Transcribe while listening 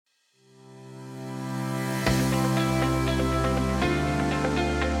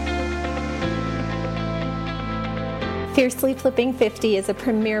Fiercely Flipping 50 is a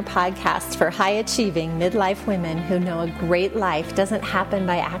premier podcast for high-achieving midlife women who know a great life doesn't happen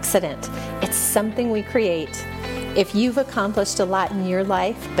by accident. It's something we create. If you've accomplished a lot in your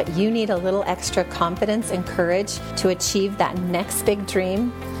life, but you need a little extra confidence and courage to achieve that next big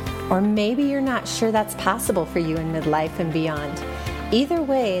dream, or maybe you're not sure that's possible for you in midlife and beyond, either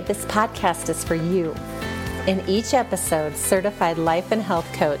way, this podcast is for you. In each episode, certified life and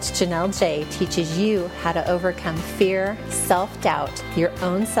health coach Janelle J teaches you how to overcome fear, self-doubt, your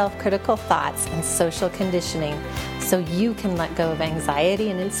own self-critical thoughts, and social conditioning so you can let go of anxiety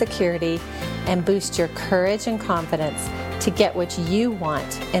and insecurity and boost your courage and confidence to get what you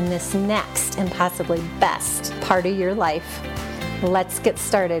want in this next and possibly best part of your life. Let's get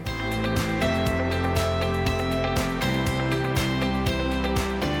started.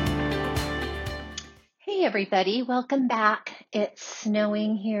 Hey everybody, welcome back. It's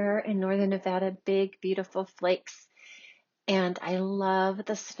snowing here in northern Nevada, big, beautiful flakes. And I love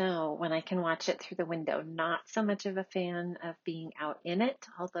the snow when I can watch it through the window. Not so much of a fan of being out in it,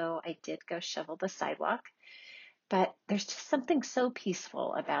 although I did go shovel the sidewalk. But there's just something so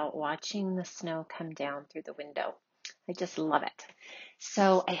peaceful about watching the snow come down through the window. I just love it.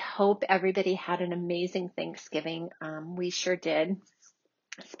 So I hope everybody had an amazing Thanksgiving. We sure did.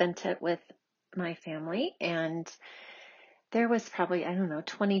 Spent it with my family, and there was probably,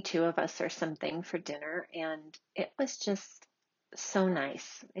 22 of us or something for dinner, and it was just so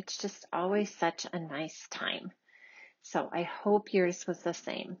nice. It's just always such a nice time. So I hope yours was the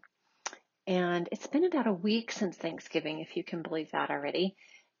same. And it's been about a week since Thanksgiving, if you can believe that already.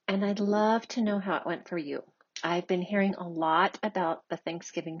 And I'd love to know how it went for you. I've been hearing a lot about the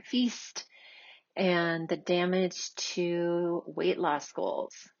Thanksgiving feast and the damage to weight loss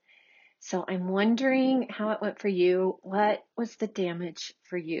goals. So I'm wondering how it went for you. What was the damage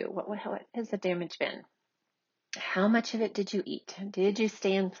for you? What has the damage been? How much of it did you eat? Did you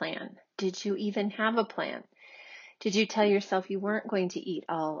stay in plan? Did you even have a plan? Did you tell yourself you weren't going to eat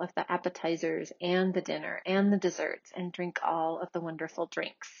all of the appetizers and the dinner and the desserts and drink all of the wonderful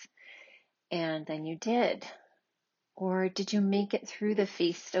drinks? And then you did. Or did you make it through the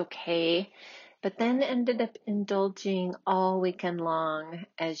feast okay, but then ended up indulging all weekend long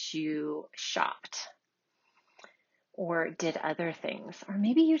as you shopped or did other things? Or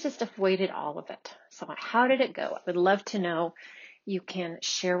maybe you just avoided all of it. So how did it go? I would love to know. You can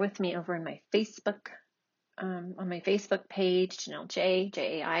share with me over in my Facebook, on my Facebook page, Janelle J,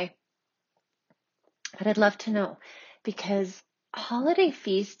 J-A-I. But I'd love to know, because holiday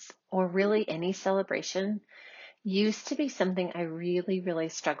feasts, or really any celebration, used to be something I really, really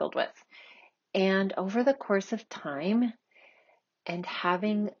struggled with. And over the course of time and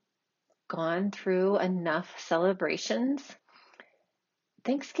having gone through enough celebrations,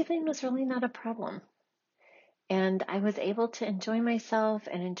 Thanksgiving was really not a problem. And I was able to enjoy myself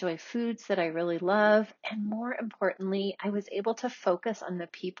and enjoy foods that I really love. And more importantly, I was able to focus on the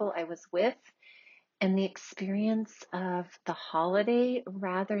people I was with and the experience of the holiday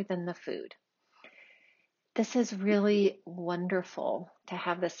rather than the food. This is really wonderful to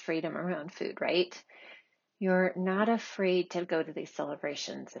have this freedom around food, right? You're not afraid to go to these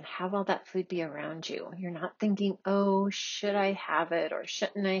celebrations and have all that food be around you. You're not thinking, oh, should I have it or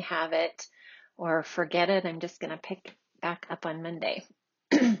shouldn't I have it? Or forget it, I'm just going to pick back up on Monday.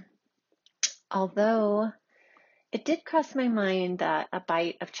 Although it did cross my mind that a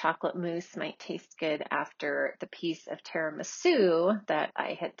bite of chocolate mousse might taste good after the piece of tiramisu that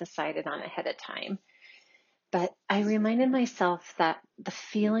I had decided on ahead of time. But I reminded myself that the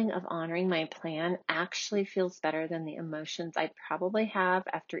feeling of honoring my plan actually feels better than the emotions I'd probably have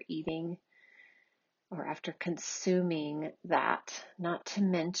after eating or after consuming that, not to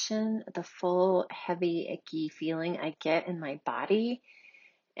mention the full, heavy, icky feeling I get in my body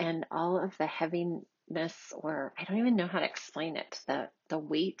and all of the heaviness, or I don't even know how to explain it, the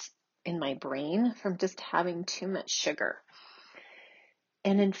weight in my brain from just having too much sugar.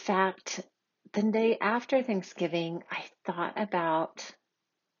 And in fact, the day after Thanksgiving, I thought about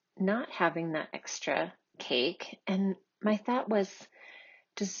not having that extra cake. And my thought was,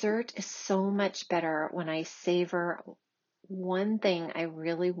 dessert is so much better when I savor one thing I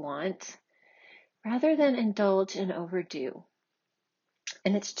really want rather than indulge and overdo.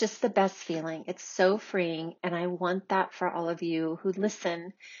 And it's just the best feeling. It's so freeing. And I want that for all of you who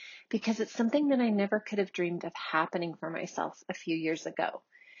listen, because it's something that I never could have dreamed of happening for myself a few years ago,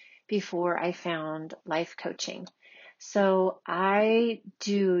 before I found life coaching. So I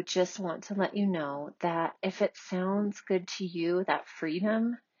do just want to let you know that if it sounds good to you, that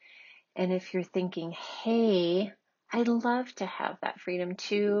freedom, and if you're thinking, hey, I'd love to have that freedom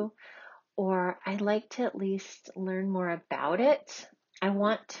too, or I'd like to at least learn more about it, I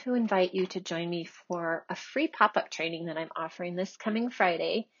want to invite you to join me for a free pop-up training that I'm offering this coming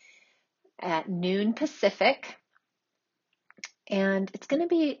Friday at noon Pacific. And it's going to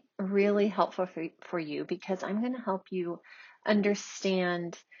be really helpful for you because I'm going to help you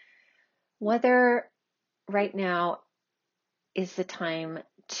understand whether right now is the time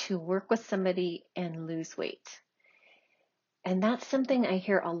to work with somebody and lose weight. And that's something I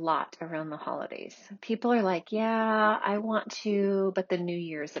hear a lot around the holidays. People are like, yeah, I want to, but the new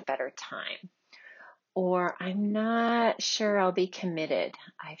year is a better time. Or I'm not sure I'll be committed.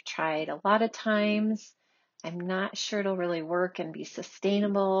 I've tried a lot of times. I'm not sure it'll really work and be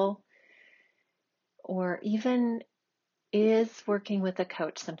sustainable. Or even, is working with a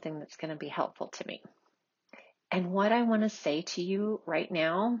coach something that's going to be helpful to me? And what I want to say to you right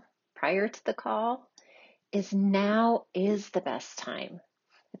now, prior to the call, is now is the best time.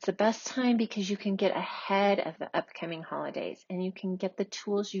 It's the best time because you can get ahead of the upcoming holidays and you can get the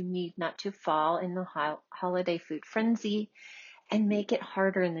tools you need not to fall in the holiday food frenzy and make it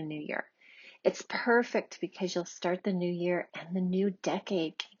harder in the new year. It's perfect because you'll start the new year and the new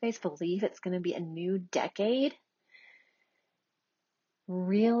decade. Can you guys believe it's going to be a new decade?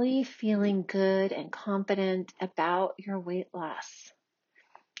 Really feeling good and confident about your weight loss,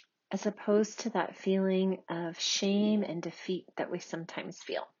 as opposed to that feeling of shame and defeat that we sometimes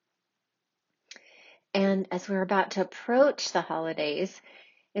feel. And as we're about to approach the holidays,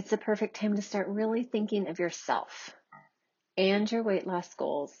 it's the perfect time to start really thinking of yourself and your weight loss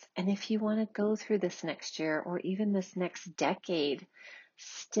goals. And if you want to go through this next year or even this next decade,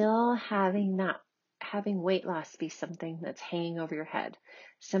 still having weight loss be something that's hanging over your head,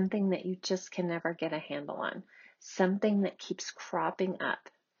 something that you just can never get a handle on, something that keeps cropping up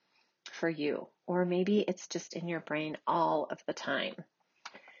for you, or maybe it's just in your brain all of the time,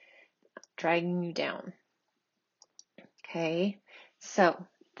 dragging you down. Okay, so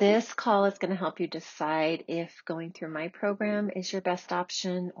this call is going to help you decide if going through my program is your best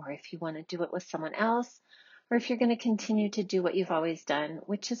option, or if you want to do it with someone else, or if you're going to continue to do what you've always done,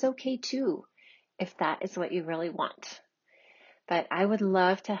 which is okay too, if that is what you really want. But I would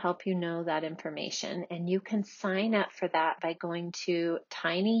love to help you know that information, and you can sign up for that by going to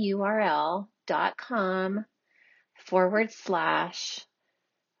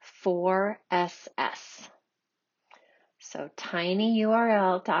tinyurl.com/4SS. So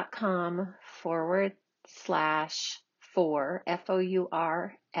tinyurl.com/4,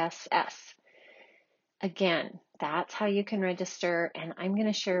 FOURSS. Again, that's how you can register. And I'm going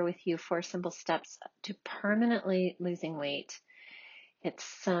to share with you 4 simple steps to permanently losing weight. It's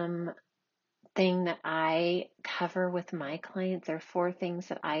something that I cover with my clients. There are 4 things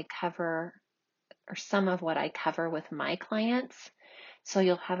that I cover, or some of what I cover with my clients. So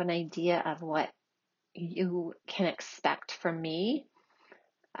you'll have an idea of what you can expect from me,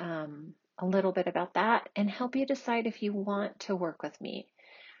 a little bit about that, and help you decide if you want to work with me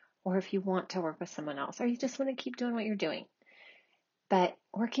or if you want to work with someone else, or you just want to keep doing what you're doing. But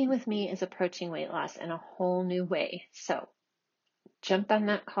working with me is approaching weight loss in a whole new way. So jump on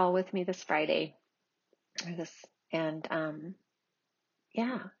that call with me this Friday, and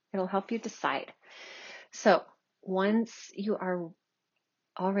it'll help you decide. So once you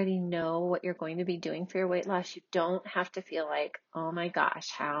already know what you're going to be doing for your weight loss, you don't have to feel like, oh my gosh,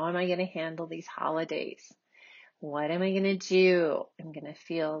 how am I going to handle these holidays? What am I going to do? I'm going to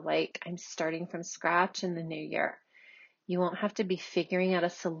feel like I'm starting from scratch in the new year. You won't have to be figuring out a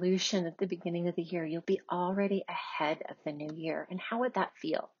solution at the beginning of the year. You'll be already ahead of the new year. And how would that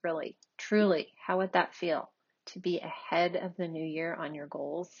feel, really? Truly, how would that feel to be ahead of the new year on your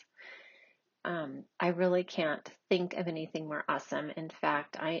goals? I really can't think of anything more awesome. In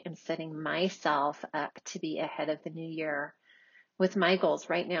fact, I am setting myself up to be ahead of the new year with my goals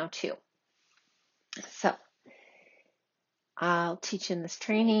right now too. So I'll teach in this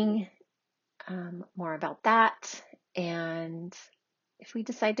training more about that. And if we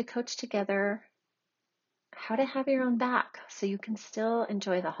decide to coach together, how to have your own back so you can still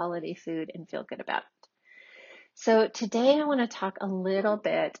enjoy the holiday food and feel good about it. So today I want to talk a little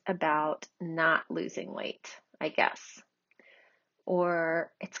bit about not losing weight, I guess.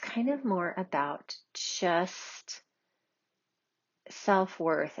 Or it's kind of more about just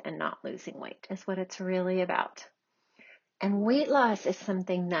self-worth and not losing weight is what it's really about. And weight loss is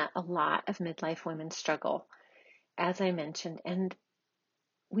something that a lot of midlife women struggle, as I mentioned. And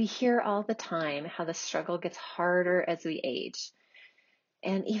we hear all the time how the struggle gets harder as we age.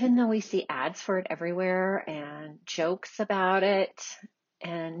 And even though we see ads for it everywhere and jokes about it,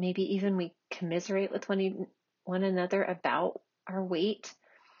 and maybe even we commiserate with one another about our weight,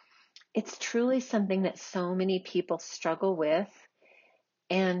 It's truly something that so many people struggle with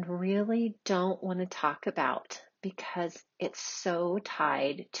and really don't want to talk about because it's so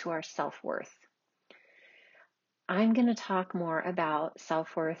tied to our self-worth. I'm going to talk more about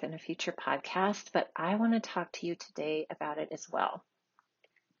self-worth in a future podcast, but I want to talk to you today about it as well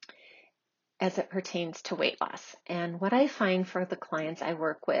as it pertains to weight loss. And what I find for the clients I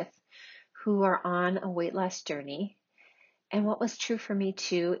work with who are on a weight loss journey, and what was true for me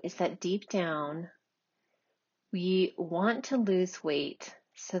too, is that deep down, we want to lose weight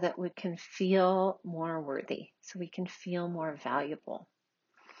so that we can feel more worthy, so we can feel more valuable.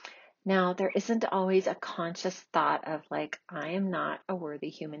 Now, there isn't always a conscious thought of like, I am not a worthy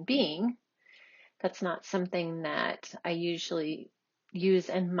human being. That's not something that I usually use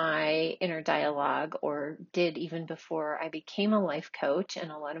in my inner dialogue or did even before I became a life coach,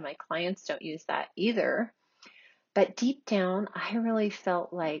 and a lot of my clients don't use that either. But deep down, I really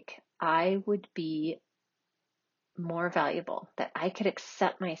felt like I would be more valuable, that I could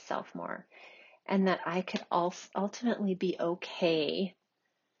accept myself more, and that I could ultimately be okay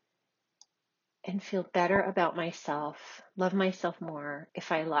and feel better about myself, love myself more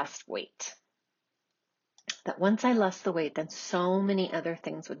if I lost weight. That once I lost the weight, then so many other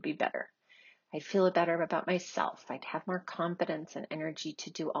things would be better. I'd feel better about myself. I'd have more confidence and energy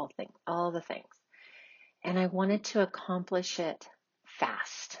to do all the things. And I wanted to accomplish it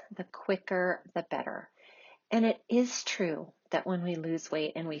fast. The quicker, the better. And it is true that when we lose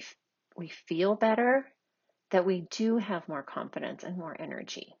weight and we feel better, that we do have more confidence and more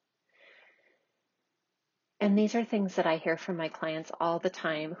energy. And these are things that I hear from my clients all the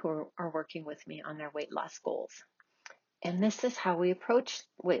time who are working with me on their weight loss goals. And this is how we approach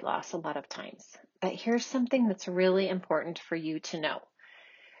weight loss a lot of times. But here's something that's really important for you to know.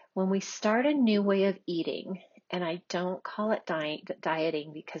 When we start a new way of eating, and I don't call it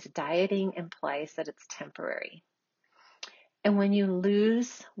dieting because dieting implies that it's temporary. And when you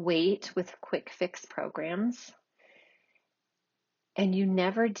lose weight with quick fix programs, and you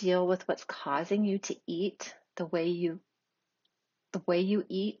never deal with what's causing you to eat the way you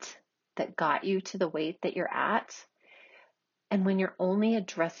eat that got you to the weight that you're at, and when you're only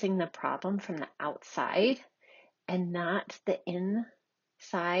addressing the problem from the outside and not the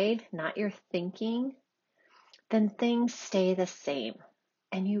inside, not your thinking, then things stay the same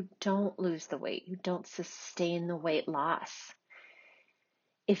and you don't lose the weight. You don't sustain the weight loss.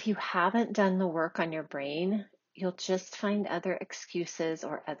 If you haven't done the work on your brain, you'll just find other excuses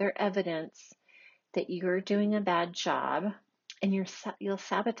or other evidence that you're doing a bad job, and you'll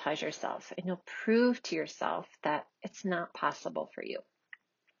sabotage yourself, and you'll prove to yourself that it's not possible for you.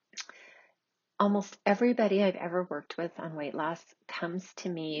 Almost everybody I've ever worked with on weight loss comes to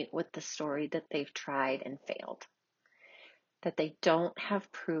me with the story that they've tried and failed, that they don't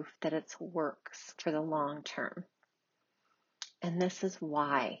have proof that it works for the long term. And this is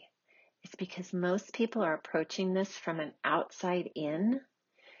why. It's because most people are approaching this from an outside in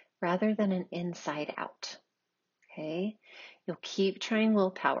rather than an inside out. Okay? You'll keep trying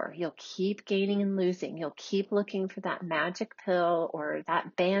willpower. You'll keep gaining and losing. You'll keep looking for that magic pill or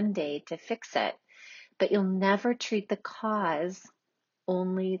that Band-Aid to fix it, but you'll never treat the cause,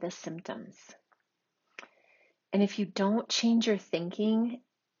 only the symptoms. And if you don't change your thinking,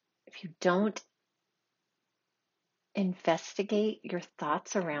 if you don't investigate your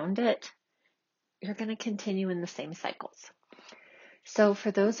thoughts around it, you're going to continue in the same cycles. So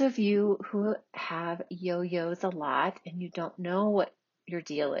for those of you who have yo-yos a lot and you don't know what your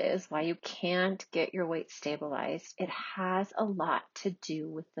deal is, why you can't get your weight stabilized, it has a lot to do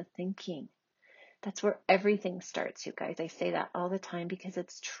with the thinking. That's where everything starts, you guys. I say that all the time because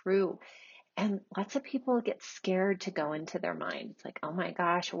it's true. And lots of people get scared to go into their mind. It's like, oh my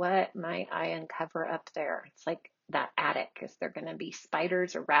gosh, what might I uncover up there? It's like that attic. Is there going to be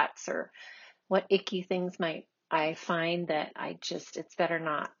spiders or rats, or what icky things might I find that it's better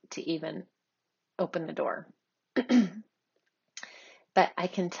not to even open the door. But I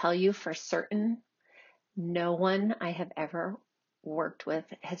can tell you for certain, no one I have ever worked with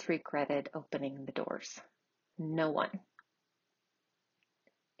has regretted opening the doors. No one.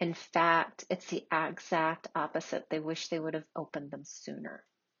 In fact, it's the exact opposite. They wish they would have opened them sooner.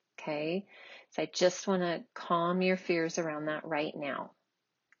 Okay? So I just want to calm your fears around that right now.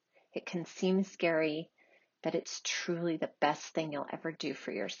 It can seem scary, but it's truly the best thing you'll ever do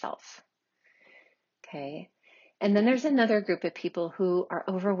for yourself. Okay? And then there's another group of people who are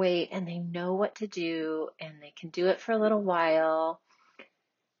overweight and they know what to do and they can do it for a little while,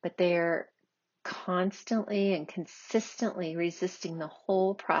 but they're constantly and consistently resisting the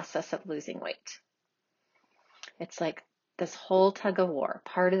whole process of losing weight. It's like this whole tug of war.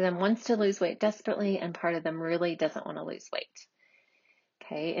 Part of them wants to lose weight desperately, and part of them really doesn't want to lose weight.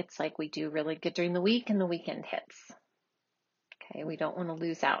 Okay, it's like we do really good during the week and the weekend hits. Okay, we don't want to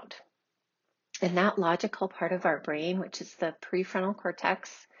lose out. And that logical part of our brain, which is the prefrontal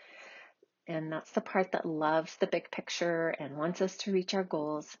cortex, and that's the part that loves the big picture and wants us to reach our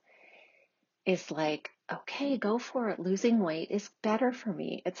goals, is like, okay, go for it. Losing weight is better for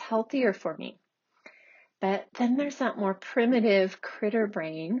me. It's healthier for me. But then there's that more primitive critter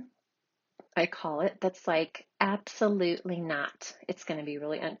brain, I call it, that's like, absolutely not. It's going to be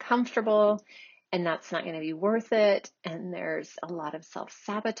really uncomfortable, and that's not going to be worth it. And there's a lot of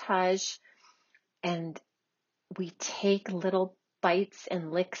self-sabotage, and we take little bites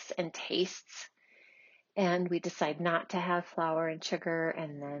and licks and tastes, and we decide not to have flour and sugar,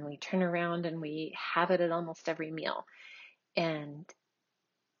 and then we turn around and we have it at almost every meal. And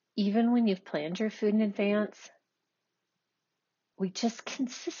even when you've planned your food in advance, we just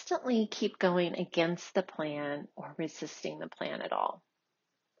consistently keep going against the plan or resisting the plan at all.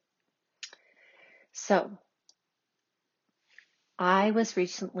 So I was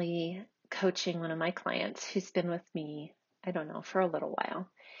recently coaching one of my clients who's been with me, I don't know, for a little while.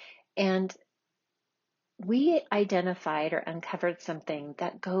 And we identified or uncovered something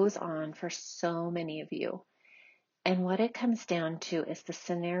that goes on for so many of you. And what it comes down to is the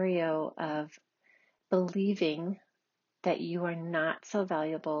scenario of believing that you are not so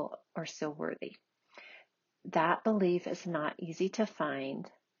valuable or so worthy. That belief is not easy to find,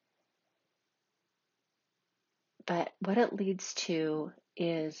 but what it leads to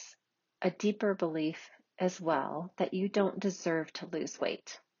is a deeper belief as well that you don't deserve to lose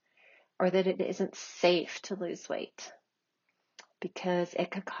weight, or that it isn't safe to lose weight, because it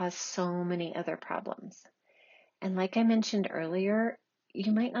could cause so many other problems. And like I mentioned earlier,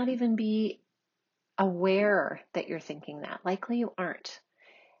 you might not even be aware that you're thinking that. Likely you aren't.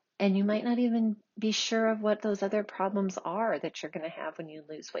 And you might not even be sure of what those other problems are that you're going to have when you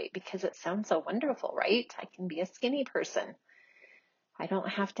lose weight, because it sounds so wonderful, right? I can be a skinny person. I don't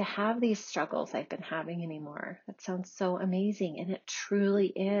have to have these struggles I've been having anymore. That sounds so amazing, and it truly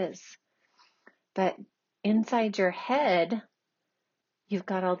is. But inside your head, you've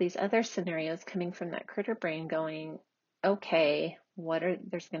got all these other scenarios coming from that critter brain going, okay,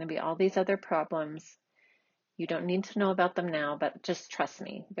 there's going to be all these other problems. You don't need to know about them now, but just trust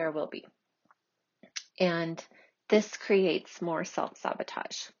me, there will be. And this creates more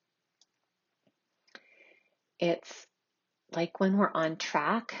self-sabotage. It's like when we're on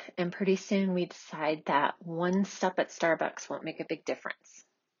track and pretty soon we decide that one stop at Starbucks won't make a big difference,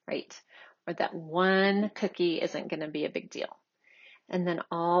 right? Or that one cookie isn't going to be a big deal. And then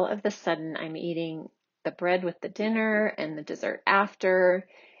all of a sudden I'm eating the bread with the dinner and the dessert after,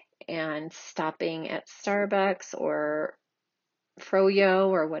 and stopping at Starbucks or Froyo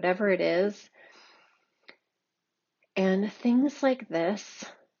or whatever it is. And things like this,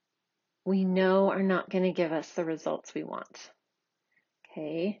 we know are not going to give us the results we want.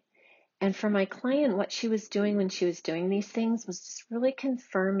 Okay. And for my client, what she was doing when she was doing these things was just really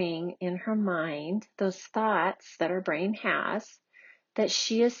confirming in her mind those thoughts that her brain has, that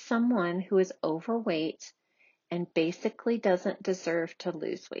she is someone who is overweight and basically doesn't deserve to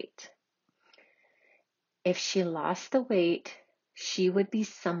lose weight. If she lost the weight, she would be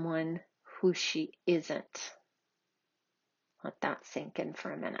someone who she isn't. Let that sink in for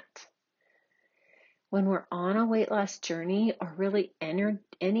a minute. When we're on a weight loss journey, or really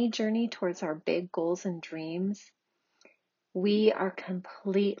any journey towards our big goals and dreams, we are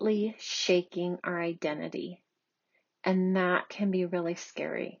completely shaking our identity. And that can be really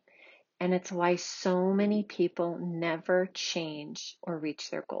scary. And it's why so many people never change or reach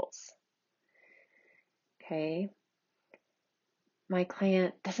their goals. Okay? My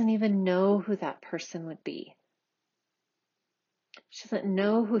client doesn't even know who that person would be. She doesn't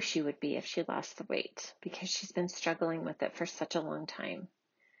know who she would be if she lost the weight, because she's been struggling with it for such a long time.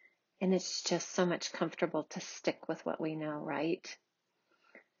 And it's just so much comfortable to stick with what we know, right?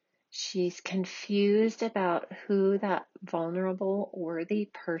 She's confused about who that vulnerable, worthy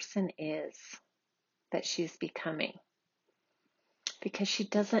person is that she's becoming, because she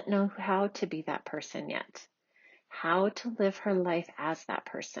doesn't know how to be that person yet, how to live her life as that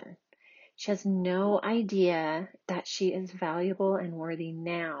person. She has no idea that she is valuable and worthy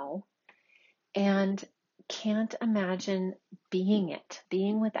now, and can't imagine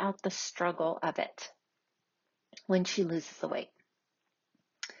being without the struggle of it when she loses the weight.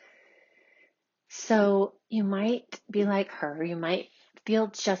 So you might be like her. You might feel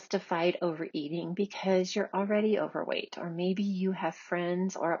justified overeating because you're already overweight, or maybe you have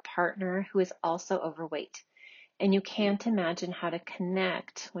friends or a partner who is also overweight, and you can't imagine how to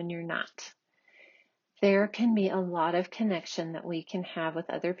connect when you're not. There can be a lot of connection that we can have with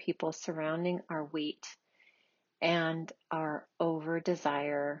other people surrounding our weight and our over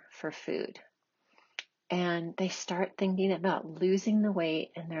desire for food. And they start thinking about losing the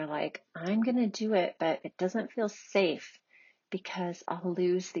weight, and they're like, I'm going to do it, but it doesn't feel safe because I'll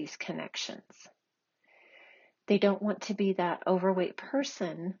lose these connections. They don't want to be that overweight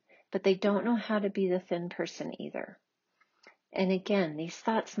person, but they don't know how to be the thin person either. And again, these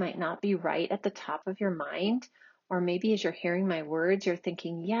thoughts might not be right at the top of your mind, or maybe as you're hearing my words, you're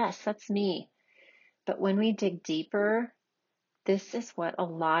thinking, yes, that's me. But when we dig deeper, this is what a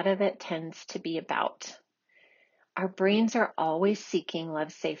lot of it tends to be about. Our brains are always seeking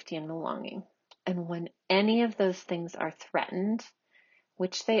love, safety, and belonging. And when any of those things are threatened,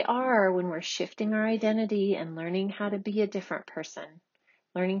 which they are when we're shifting our identity and learning how to be a different person,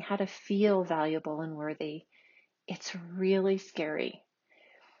 learning how to feel valuable and worthy, it's really scary.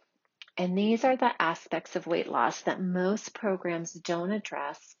 And these are the aspects of weight loss that most programs don't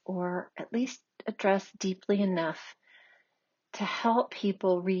address, or at least address deeply enough to help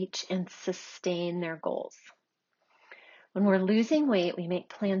people reach and sustain their goals. When we're losing weight, we make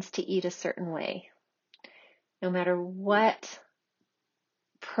plans to eat a certain way. No matter what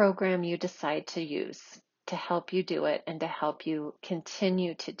program you decide to use to help you do it and to help you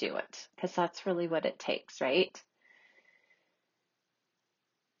continue to do it, because that's really what it takes, right?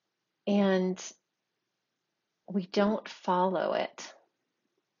 And we don't follow it.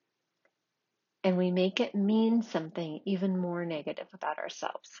 And we make it mean something even more negative about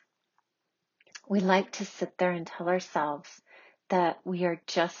ourselves. We like to sit there and tell ourselves that we are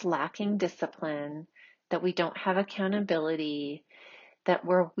just lacking discipline, that we don't have accountability, that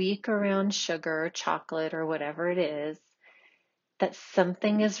we're weak around sugar, chocolate, or whatever it is, that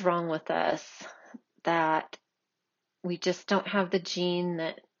something is wrong with us, that we just don't have the gene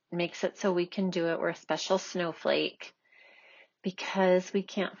that makes it so we can do it. We're a special snowflake because we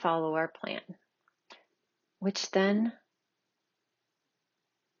can't follow our plan, which then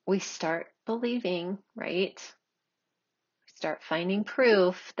we start believing, right? We start finding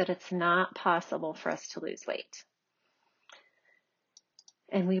proof that it's not possible for us to lose weight.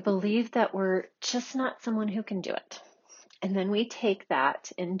 And we believe that we're just not someone who can do it. And then we take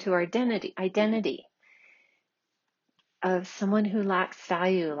that into our identity of someone who lacks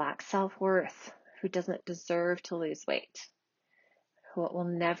value, lacks self-worth, who doesn't deserve to lose weight, who it will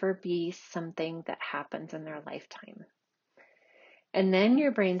never be something that happens in their lifetime. And then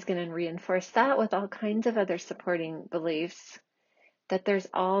your brain's going to reinforce that with all kinds of other supporting beliefs that there's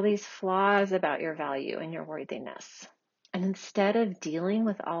all these flaws about your value and your worthiness. And instead of dealing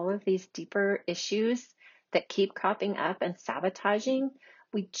with all of these deeper issues that keep cropping up and sabotaging,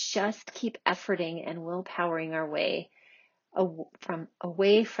 we just keep efforting and willpowering our way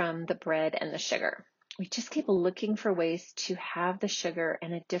away from the bread and the sugar. We just keep looking for ways to have the sugar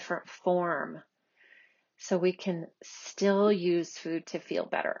in a different form so we can still use food to feel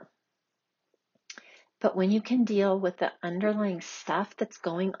better. But when you can deal with the underlying stuff that's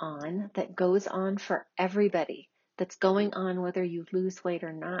going on, that goes on for everybody, that's going on whether you lose weight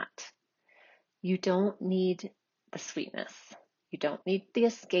or not, you don't need the sweetness. You don't need the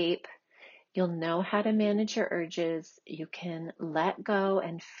escape. You'll know how to manage your urges. You can let go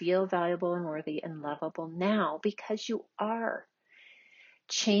and feel valuable and worthy and lovable now because you are.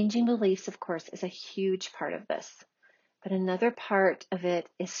 Changing beliefs, of course, is a huge part of this. But another part of it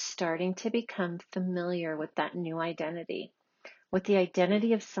is starting to become familiar with that new identity, with the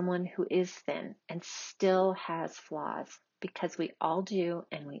identity of someone who is thin and still has flaws, because we all do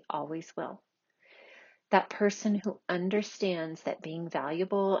and we always will. That person who understands that being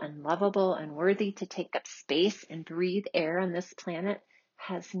valuable and lovable and worthy to take up space and breathe air on this planet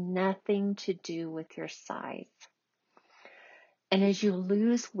has nothing to do with your size. And as you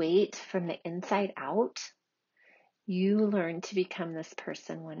lose weight from the inside out, you learn to become this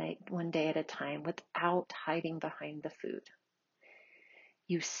person one day at a time without hiding behind the food.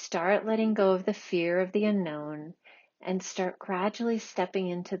 You start letting go of the fear of the unknown and start gradually stepping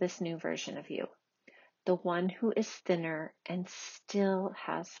into this new version of you. The one who is thinner and still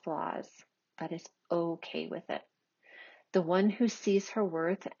has flaws, but is okay with it. The one who sees her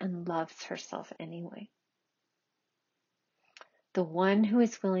worth and loves herself anyway. The one who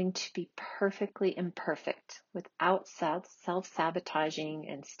is willing to be perfectly imperfect without self-sabotaging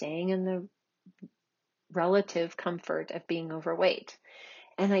and staying in the relative comfort of being overweight.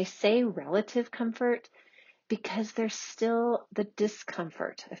 And I say relative comfort because there's still the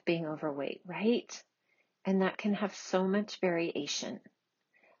discomfort of being overweight, right? And that can have so much variation.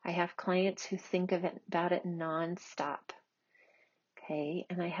 I have clients who think about it nonstop. Okay.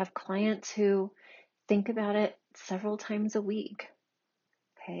 And I have clients who think about it several times a week.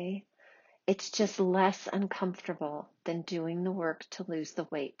 Okay. It's just less uncomfortable than doing the work to lose the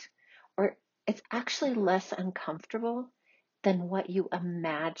weight. Or it's actually less uncomfortable than what you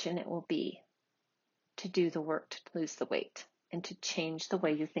imagine it will be to do the work to lose the weight and to change the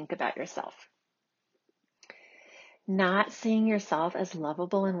way you think about yourself. Not seeing yourself as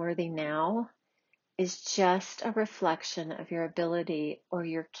lovable and worthy now is just a reflection of your ability or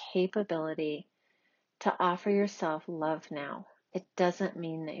your capability to offer yourself love now. It doesn't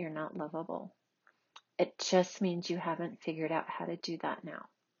mean that you're not lovable. It just means you haven't figured out how to do that now.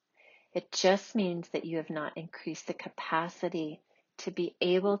 It just means that you have not increased the capacity to be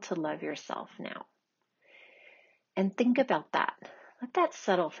able to love yourself now. And think about that. Let that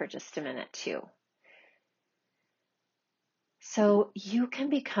settle for just a minute too. So you can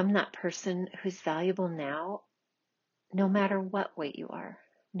become that person who's valuable now, no matter what weight you are,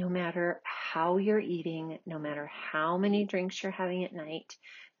 no matter how you're eating, no matter how many drinks you're having at night,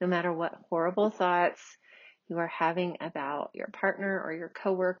 no matter what horrible thoughts you are having about your partner or your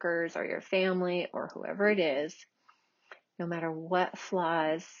coworkers or your family or whoever it is, no matter what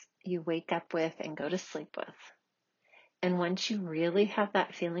flaws you wake up with and go to sleep with. And once you really have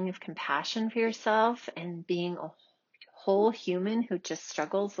that feeling of compassion for yourself and being a whole human who just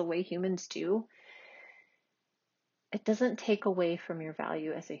struggles the way humans do, it doesn't take away from your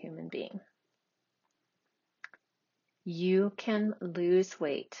value as a human being. You can lose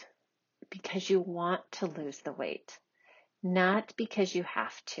weight because you want to lose the weight, not because you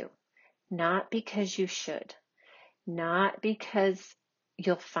have to, not because you should, not because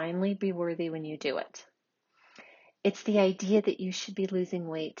you'll finally be worthy when you do it. It's the idea that you should be losing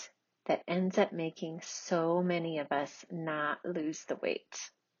weight that ends up making so many of us not lose the weight.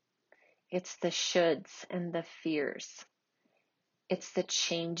 It's the shoulds and the fears. It's the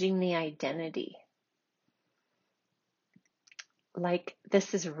changing the identity. Like,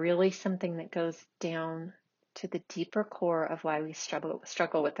 this is really something that goes down to the deeper core of why we struggle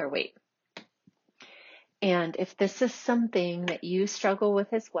with our weight. And if this is something that you struggle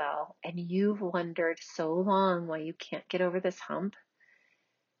with as well, and you've wondered so long why you can't get over this hump,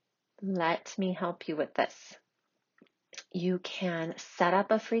 let me help you with this. You can set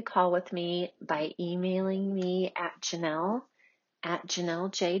up a free call with me by emailing me at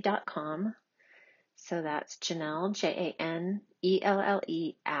janellej.com. So that's Janelle,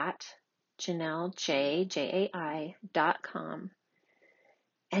 Janelle, at janellej.com.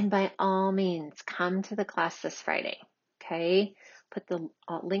 And by all means, come to the class this Friday, okay? Put the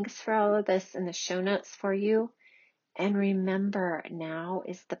links for all of this in the show notes for you. And remember, now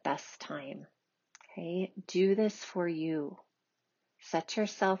is the best time, okay? Do this for you. Set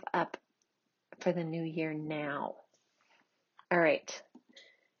yourself up for the new year now. All right.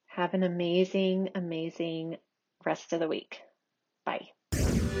 Have an amazing, amazing rest of the week. Bye.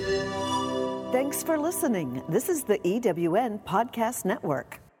 Thanks for listening. This is the EWN Podcast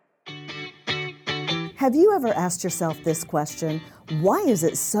Network. Have you ever asked yourself this question? Why is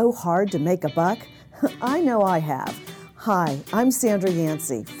it so hard to make a buck? I know I have. Hi, I'm Sandra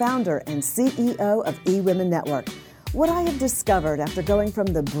Yancey, founder and CEO of eWomen Network. What I have discovered after going from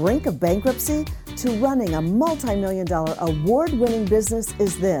the brink of bankruptcy to running a multi-million-dollar award-winning business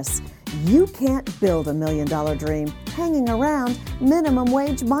is this: you can't build $1 million dream hanging around minimum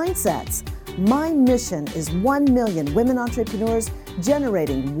wage mindsets. My mission is 1 million women entrepreneurs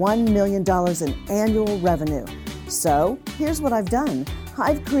generating $1 million in annual revenue. So here's what I've done.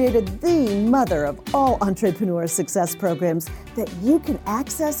 I've created the mother of all entrepreneur success programs that you can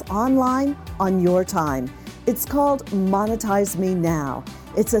access online on your time. It's called Monetize Me Now.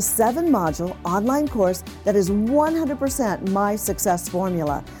 It's a 7-module online course that is 100% my success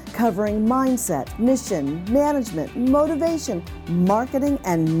formula, covering mindset, mission, management, motivation, marketing,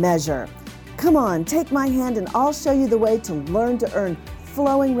 and measure. Come on, take my hand and I'll show you the way to learn to earn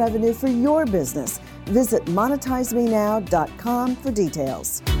flowing revenue for your business. Visit monetizemenow.com for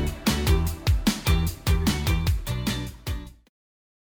details.